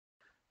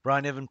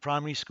Bryneven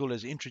Primary School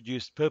has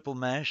introduced Purple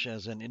Mash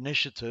as an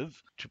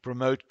initiative to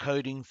promote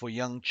coding for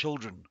young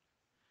children.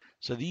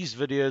 So these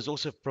videos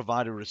also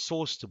provide a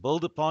resource to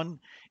build upon,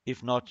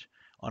 if not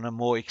on a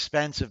more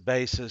expansive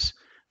basis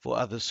for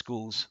other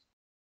schools.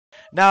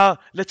 Now,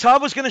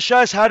 Lethabo's going to show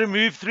us how to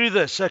move through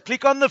this. So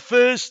click on the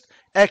first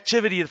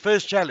activity, the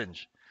first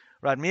challenge.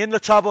 Right, me and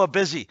Lethabo are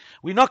busy.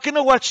 We're not going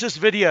to watch this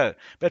video,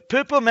 but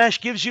Purple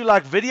Mash gives you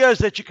like videos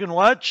that you can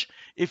watch.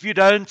 If you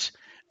don't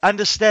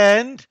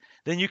understand,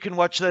 then you can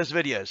watch those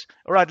videos.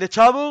 All right,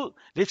 Lethabo,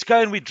 let's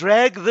go and we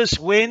drag this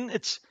when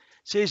it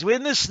says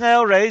when the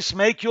snail race,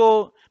 make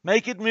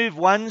it move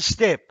one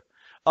step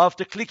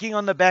after clicking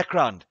on the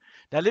background.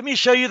 Now let me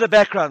show you the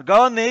background.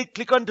 Go on there,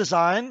 click on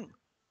design.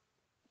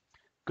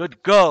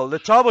 Good girl.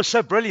 Lethabo is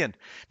so brilliant.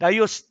 Now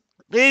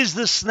there's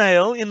the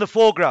snail in the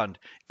foreground.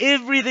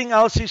 Everything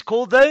else is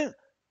called the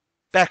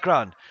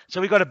background.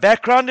 So we've got a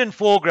background and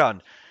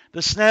foreground.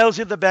 The snail's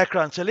in the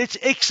background. So let's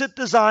exit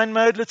design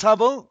mode,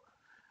 Lethabo.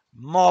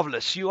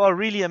 Marvelous. You are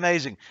really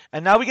amazing.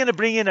 And now we're going to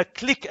bring in a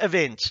click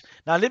event.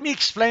 Now let me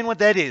explain what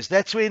that is.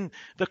 That's when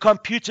the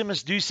computer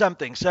must do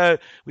something. So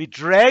we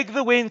drag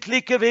the when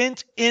click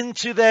event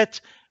into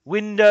that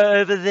window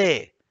over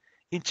there,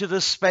 into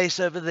the space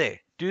over there.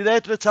 Do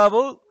that,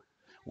 Lethabo.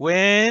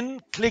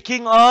 When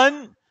clicking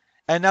on,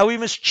 and now we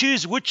must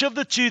choose which of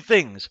the two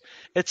things.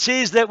 It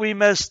says that we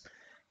must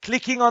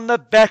clicking on the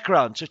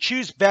background. So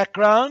choose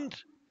background.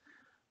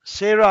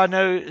 Sarah, I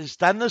know, has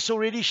done this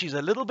already. She's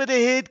a little bit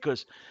ahead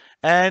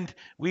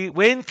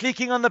when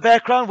clicking on the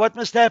background, what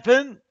must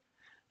happen?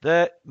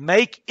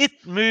 Make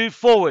it move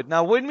forward.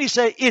 Now, when we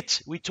say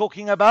it, we're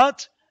talking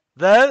about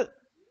the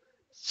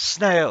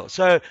snail.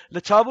 So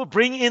Lethabo,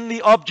 bring in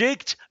the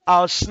object,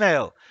 our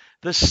snail.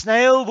 The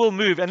snail will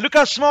move. And look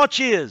how smart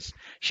she is.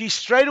 She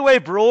straight away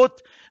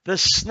brought the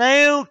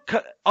snail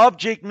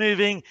object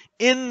moving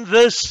in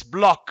this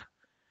block.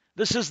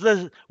 This is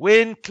the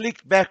when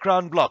click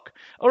background block.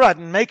 All right,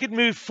 and make it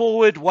move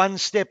forward one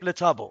step,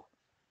 Lethabo.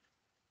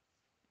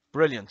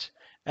 Brilliant.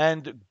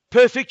 And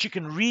perfect. You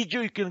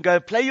can go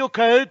play your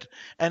code,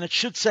 and it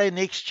should say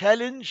next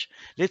challenge.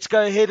 Let's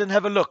go ahead and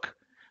have a look.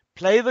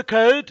 Play the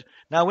code.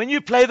 Now, when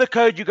you play the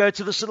code, you go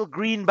to this little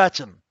green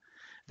button.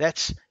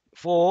 That's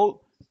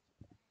for...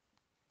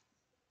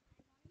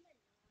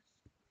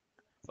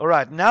 All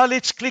right, now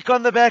let's click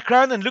on the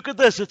background and look at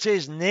this. It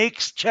says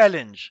next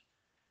challenge.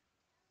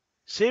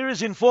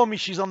 Sarah's informed me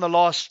she's on the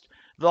last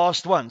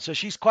one, so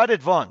she's quite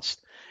advanced.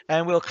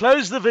 And we'll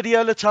close the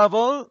video,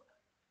 Lethabo.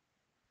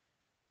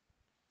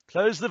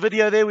 Close the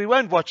video there. We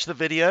won't watch the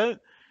video.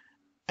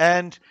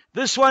 And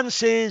this one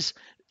says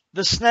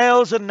the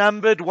snails are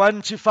numbered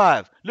 1 to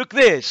 5. Look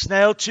there,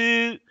 snail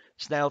 2,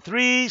 snail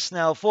 3,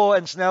 snail 4,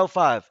 and snail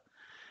 5.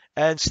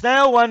 And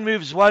snail 1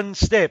 moves one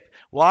step.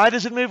 Why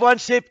does it move one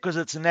step? Because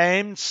it's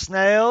named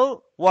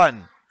snail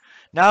 1.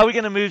 Now we're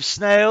going to move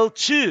snail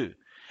 2.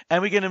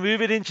 And we're going to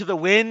move it into the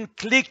when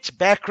clicked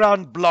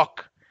background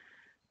block.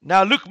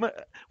 Now look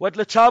what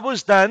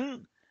Lethabo's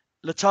done.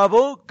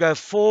 Lethabo, go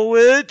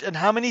forward. And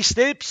how many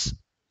steps?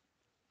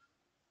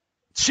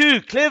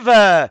 2.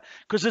 Clever.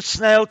 Because it's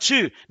snail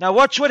 2. Now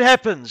watch what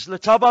happens.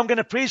 Lethabo, I'm going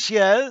to press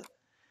here.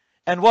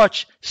 And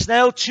watch.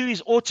 Snail 2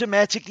 is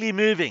automatically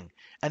moving.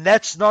 And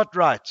that's not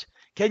right.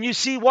 Can you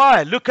see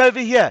why? Look over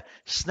here.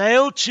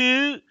 Snail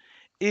 2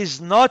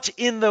 is not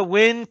in the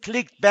when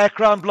clicked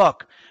background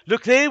block.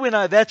 Look there,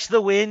 that's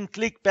the when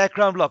click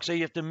background block. So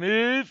you have to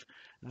move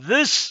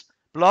this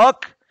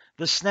block,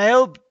 the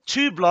snail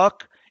 2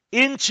 block,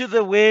 into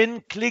the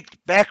when clicked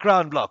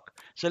background block.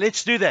 So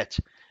let's do that.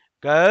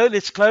 Go,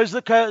 let's close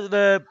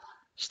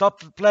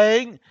stop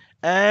playing,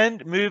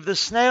 and move the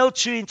snail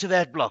 2 into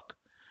that block.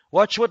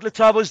 Watch what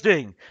Lethabo's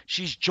doing.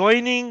 She's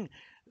joining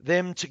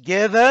them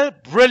together.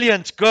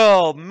 Brilliant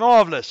girl,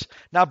 marvelous.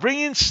 Now bring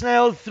in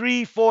snail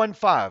 3, 4, and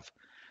 5.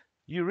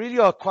 You really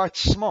are quite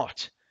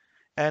smart.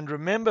 And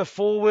remember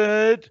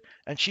forward,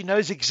 and she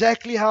knows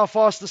exactly how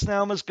fast the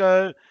snail must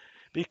go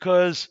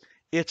because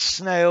it's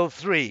snail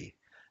 3.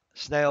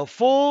 Snail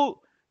 4,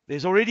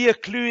 there's already a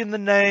clue in the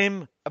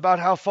name about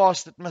how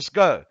fast it must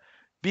go.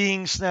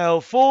 Being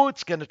snail 4,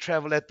 it's going to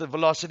travel at the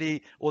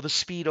velocity or the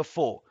speed of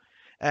 4.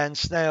 And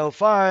snail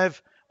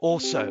 5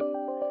 also.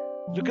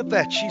 Look at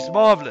that, she's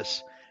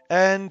marvelous.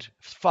 And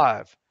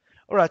 5.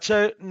 All right,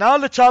 so now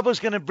Lethabo is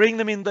going to bring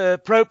them in the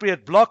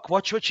appropriate block.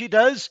 Watch what she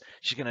does.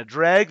 She's going to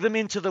drag them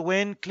into the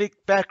when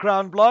click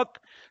background block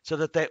so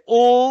that they're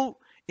all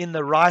in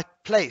the right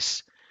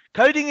place.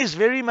 Coding is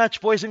very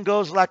much, boys and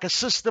girls, like a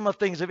system of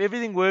things. If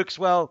everything works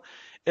well,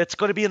 it's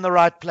got to be in the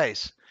right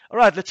place. All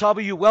right,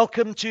 Lethabo, you're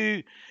welcome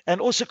to, and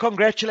also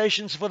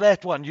congratulations for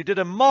that one. You did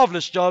a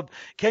marvelous job.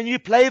 Can you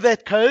play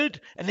that code?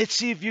 And let's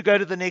see if you go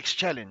to the next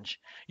challenge.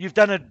 You've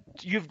done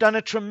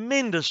a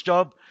tremendous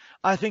job.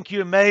 I think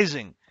you're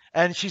amazing.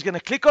 And she's going to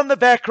click on the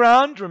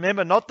background.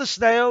 Remember, not the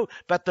snail,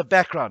 but the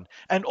background.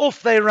 And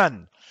off they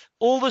run.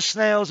 All the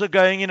snails are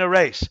going in a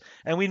race.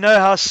 And we know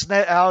how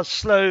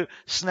slow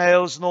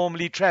snails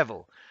normally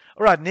travel.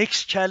 All right,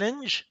 next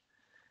challenge.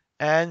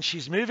 And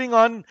she's moving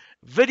on.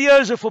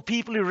 Videos are for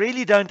people who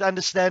really don't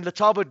understand.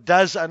 Lethabo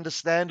does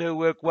understand her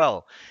work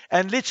well.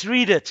 And let's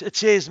read it. It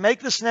says, make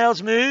the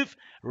snails move,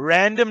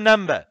 random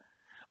number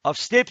of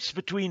steps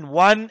between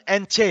 1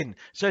 and 10.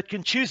 So it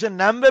can choose a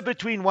number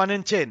between 1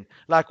 and 10,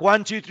 like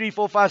 1, 2, 3,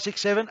 4, 5,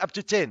 6, 7, up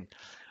to 10.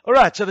 All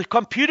right, so the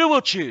computer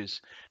will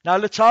choose. Now,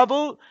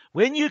 Lethabo,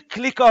 when you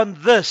click on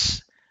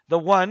this, the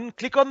 1,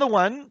 click on the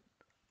 1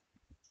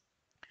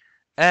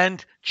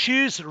 and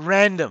choose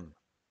random.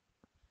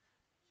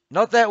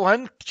 Not that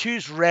one.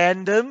 Choose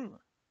random.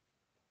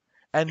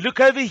 And look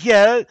over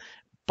here.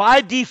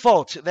 By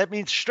default, that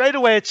means straight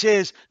away it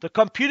says the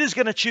computer's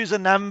going to choose a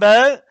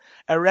number,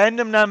 a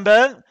random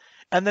number,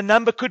 and the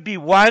number could be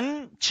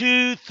 1,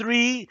 2,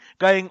 3,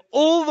 going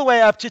all the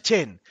way up to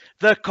 10.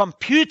 The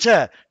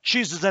computer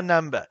chooses a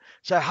number.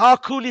 So how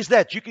cool is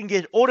that? You can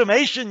get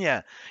automation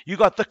here. You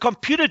got the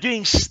computer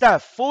doing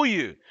stuff for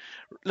you.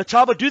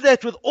 Lethabo, do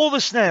that with all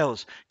the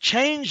snails.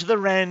 Change the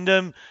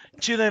random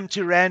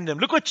to random.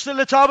 Look what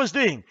Letabo's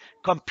doing.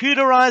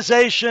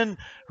 Computerization,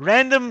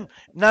 random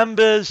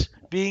numbers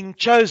being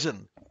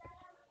chosen.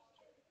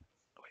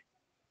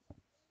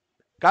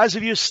 Guys,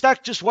 if you're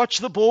stuck, just watch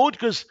the board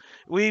because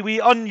we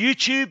on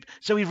YouTube,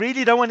 so we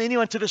really don't want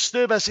anyone to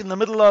disturb us in the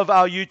middle of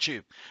our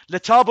YouTube.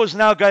 Letabo's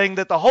now going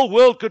that the whole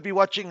world could be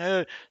watching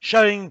her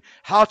showing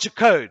how to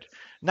code.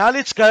 Now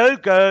let's go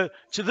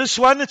to this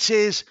one. It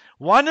says,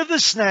 one of the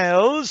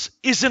snails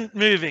isn't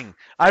moving.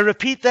 I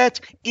repeat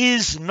that,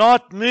 is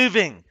not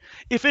moving.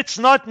 If it's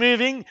not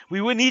moving, we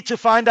will need to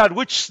find out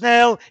which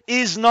snail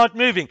is not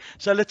moving.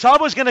 So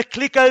Lethabo is going to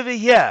click over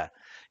here.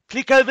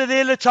 Click over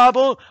there,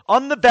 Lethabo,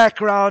 on the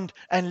background,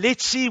 and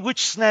let's see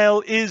which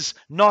snail is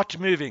not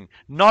moving.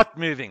 Not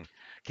moving.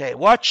 Okay,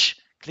 watch.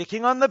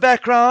 Clicking on the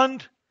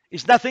background.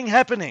 Is nothing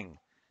happening?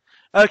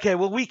 Okay,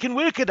 well, we can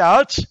work it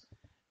out.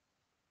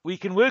 We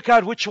can work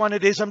out which one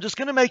it is. I'm just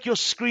going to make your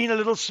screen a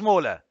little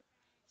smaller.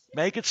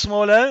 Make it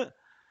smaller.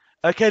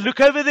 Okay, look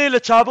over there,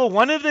 Lethabo.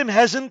 One of them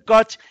hasn't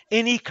got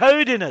any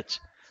code in it.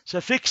 So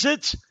fix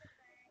it.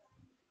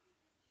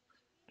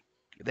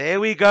 There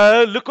we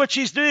go. Look what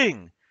she's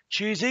doing.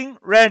 Choosing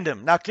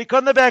random. Now click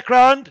on the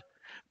background.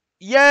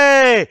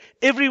 Yay!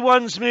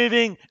 Everyone's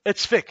moving.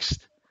 It's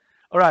fixed.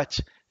 All right.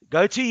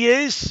 Go to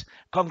yes.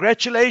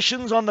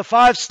 Congratulations on the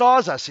 5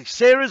 stars. I see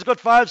Sarah's got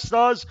 5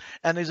 stars,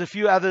 and there's a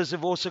few others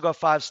who've also got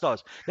 5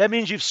 stars. That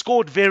means you've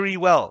scored very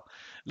well.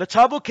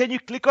 Lethabo, can you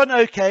click on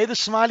OK? The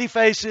smiley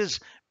face is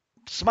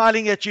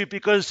smiling at you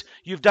because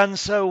you've done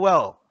so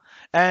well.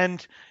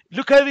 And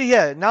look over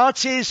here. Now it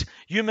says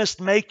you must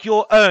make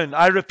your own.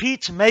 I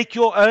repeat, make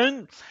your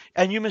own,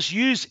 and you must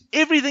use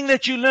everything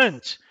that you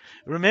learnt.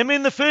 Remember,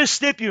 in the first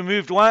step, you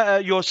moved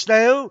your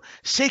snail.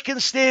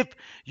 Second step,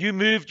 you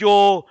moved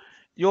your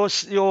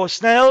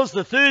snails.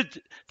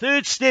 The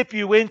third step,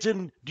 you went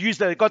and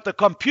got the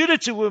computer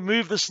to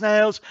move the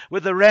snails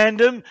with a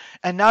random,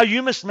 and now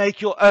you must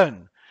make your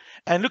own.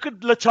 And look at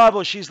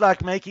Lethabo. She's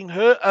like making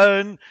her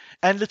own.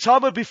 And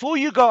Lethabo, before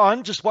you go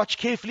on, just watch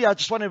carefully. I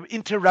just want to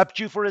interrupt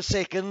you for a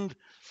second.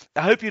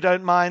 I hope you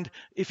don't mind.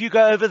 If you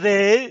go over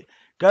there,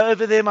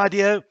 my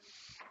dear,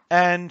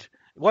 and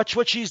watch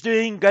what she's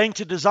doing, going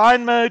to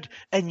design mode,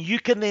 and you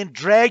can then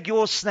drag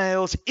your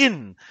snails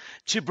in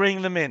to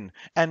bring them in.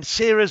 And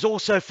Sarah's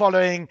also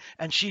following,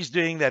 and she's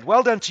doing that.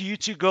 Well done to you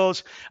two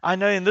girls. I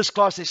know in this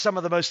class there's some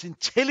of the most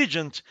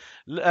intelligent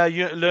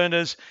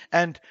learners,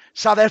 and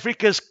South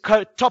Africa's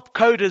top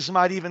coders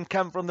might even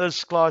come from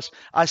this class.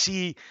 I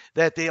see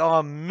that there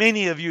are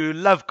many of you who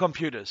love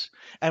computers.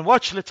 And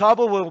watch,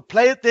 Lethabo will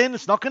play it then.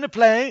 It's not going to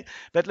play,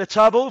 but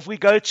Lethabo, if we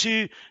go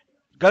to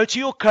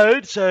your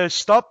code, so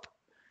stop,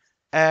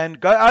 and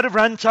go out of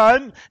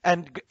runtime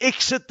and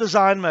exit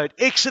design mode.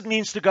 Exit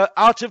means to go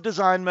out of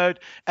design mode.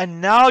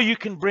 And now you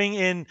can bring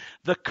in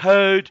the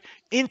code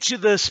into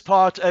this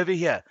part over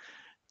here.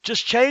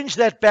 Just change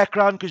that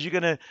background because you're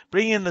going to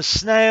bring in the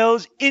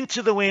snails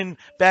into the when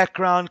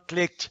background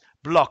clicked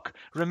block.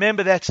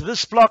 Remember, that's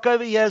this block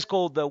over here is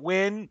called the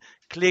when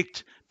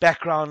clicked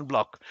background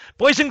block.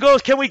 Boys and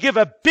girls, can we give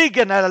a big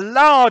and a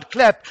loud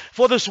clap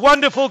for this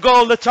wonderful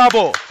girl,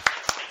 Lethabo?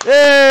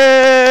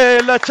 Hey,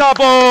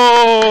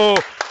 Lethabo!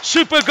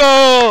 Super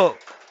girl!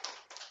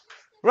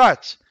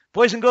 Right,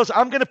 boys and girls,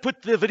 I'm going to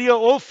put the video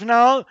off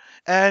now,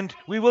 and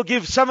we will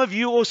give some of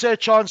you also a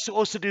chance to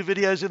also do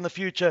videos in the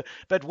future,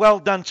 but well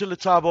done to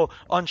Lethabo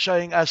on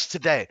showing us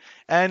today.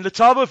 And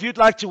Lethabo, if you'd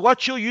like to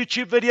watch your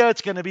YouTube video,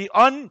 it's going to be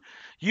on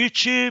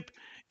YouTube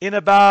in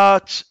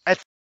about